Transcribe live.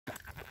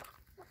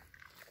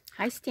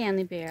Hi,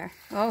 Stanley Bear.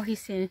 Oh,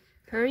 he's saying,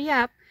 hurry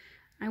up.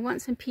 I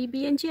want some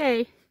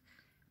PB&J.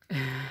 Did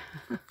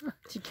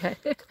you get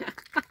it?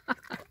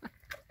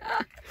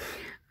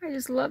 I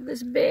just love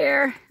this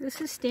bear.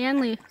 This is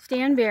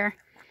Stan Bear.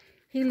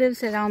 He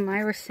lives at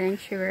Elmira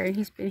Sanctuary.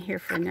 He's been here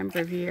for a number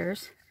of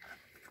years.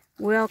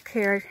 Well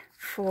cared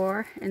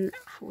for and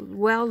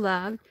well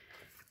loved.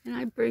 And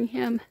I bring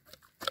him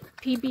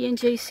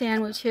PB&J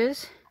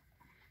sandwiches.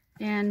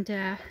 And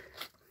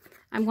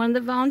I'm one of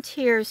the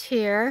volunteers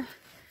here,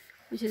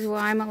 which is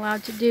why I'm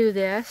allowed to do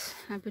this.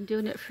 I've been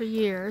doing it for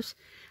years.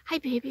 Hi,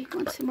 baby.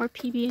 Want some more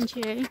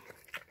PB&J?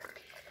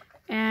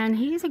 And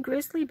he's a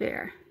grizzly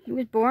bear. He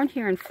was born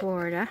here in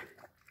Florida.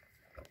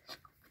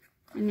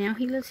 And now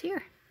he lives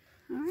here.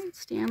 All right,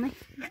 Stanley.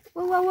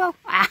 Whoa, whoa, whoa.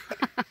 Ah,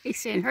 he's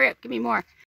saying, hurry up, give me more.